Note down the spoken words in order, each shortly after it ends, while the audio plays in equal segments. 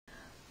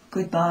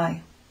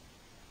Goodbye.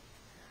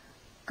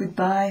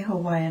 Goodbye,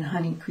 Hawaiian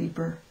honey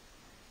creeper,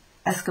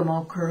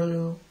 Eskimo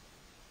curlew,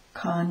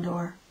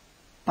 condor,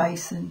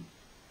 bison,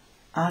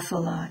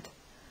 ocelot,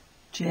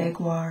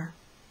 jaguar,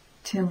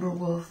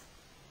 timberwolf,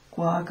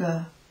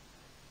 quagga,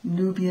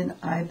 Nubian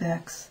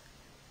ibex,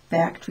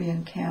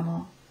 Bactrian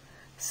camel,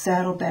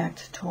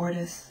 saddle-backed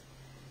tortoise,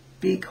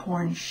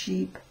 bighorn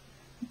sheep,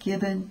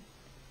 gibbon,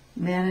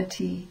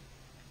 manatee,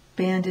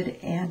 banded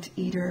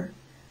anteater,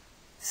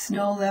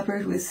 snow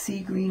leopard with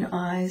sea-green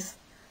eyes,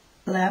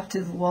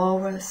 laptive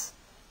walrus,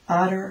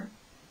 otter,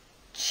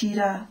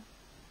 cheetah,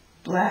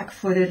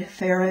 black-footed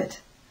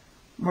ferret,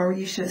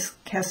 Mauritius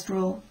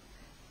kestrel,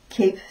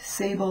 Cape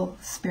sable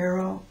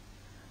sparrow,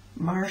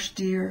 marsh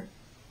deer,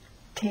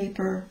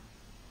 tapir,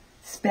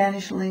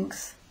 Spanish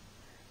lynx,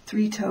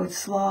 three-toed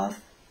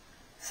sloth,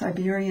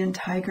 Siberian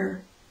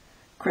tiger,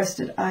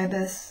 crested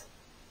ibis,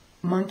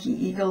 monkey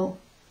eagle,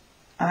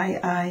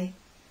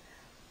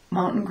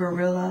 mountain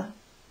gorilla,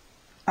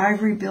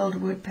 ivory-billed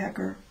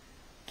woodpecker,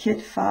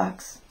 kit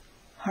fox,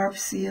 harp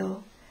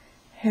seal,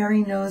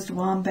 hairy-nosed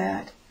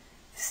wombat,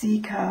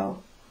 sea cow,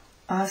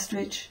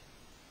 ostrich,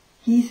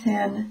 heath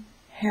hen,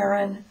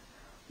 heron,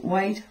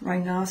 white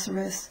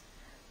rhinoceros,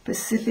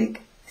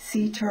 Pacific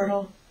sea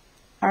turtle,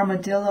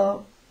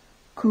 armadillo,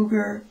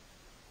 cougar,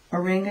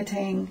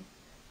 orangutan,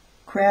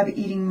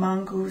 crab-eating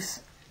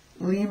mongoose,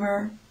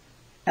 lemur,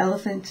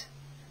 elephant,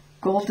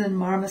 golden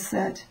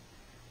marmoset,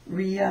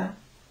 rhea,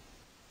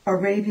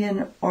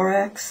 Arabian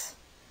oryx,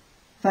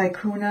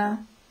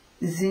 vicuna,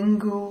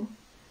 zingu,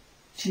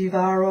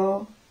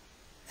 jivaro,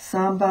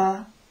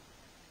 samba,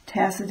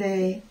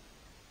 tassidae,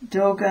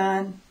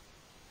 dogon,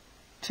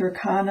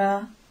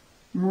 turkana,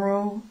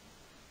 mru,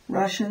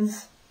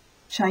 Russians,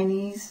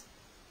 Chinese,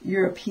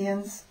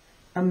 Europeans,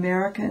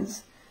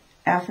 Americans,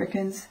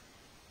 Africans,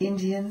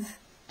 Indians,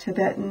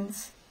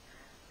 Tibetans.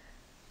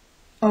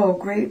 Oh,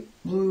 great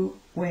blue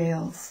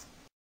whales.